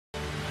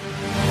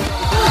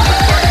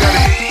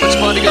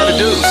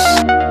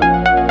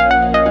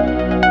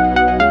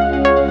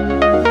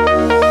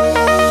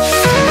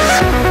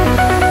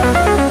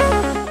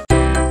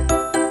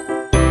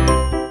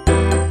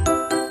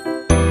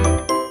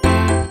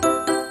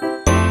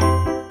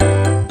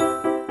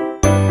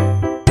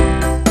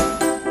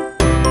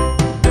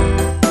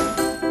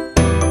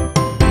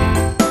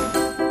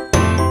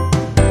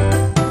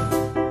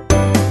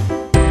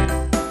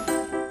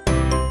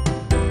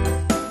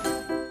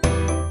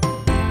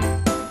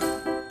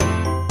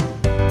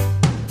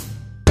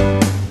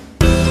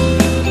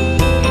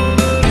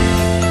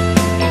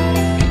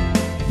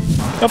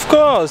Of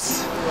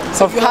course.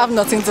 So you have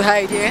nothing to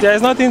hide, yeah? There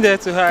is nothing there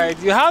to hide.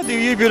 How do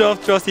you build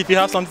up trust if you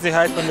have something to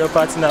hide from your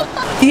partner?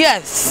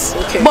 Yes,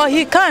 okay. But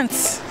he can't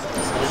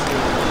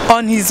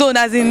on his own,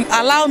 as in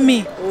allow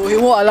me. Oh, he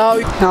won't allow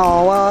you?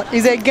 No, well,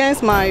 it's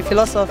against my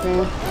philosophy.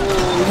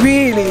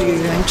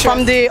 Really?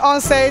 From the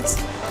onset,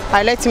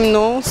 I let him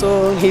know,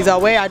 so he's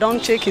aware. I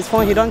don't check his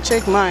phone, he don't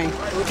check mine.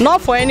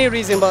 Not for any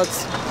reason, but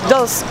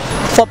just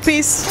for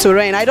peace to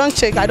reign. I don't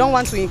check, I don't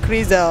want to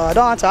increase, I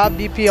don't want to have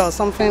BP or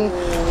something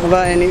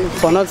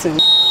for nothing.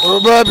 Oh,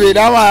 baby,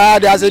 that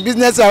one, as a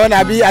business I want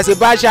to be, as a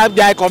bad sharp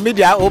guy,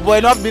 comedian, oh boy,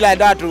 not be like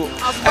that too.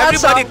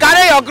 Everybody,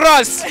 carry your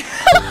cross.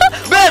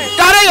 Babe,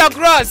 carry your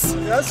cross.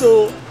 Yes,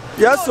 so.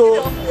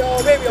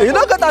 You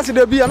don't get us in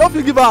the B, I don't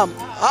give them.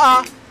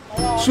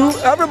 Shoot,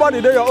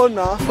 everybody, they're your own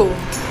now.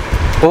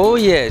 Oh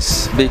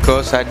yes,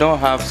 because I don't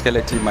have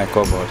skeleton in my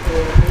cupboard.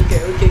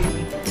 Okay.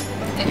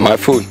 My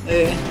phone?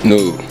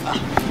 No.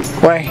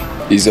 Why?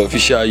 It's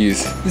official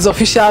use. It's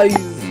official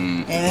use.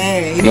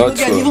 If you don't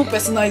get even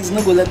personal use,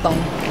 no go let down.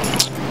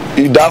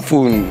 That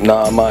phone,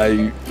 na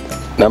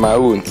my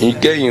own. You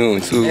get your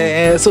own, so.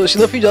 So she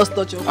don't just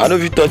touch your phone. I don't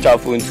fit touch her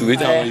phone too.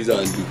 Wait a minute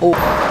and do.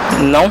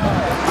 No.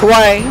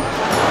 Why?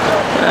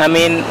 I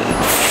mean,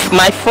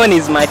 my phone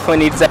is my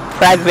phone. It's a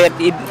private.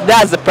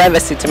 That's a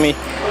privacy to me,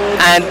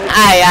 and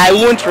I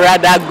won't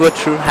rather go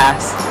through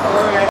hers.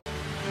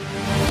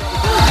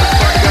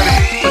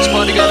 What's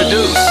money gotta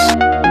do?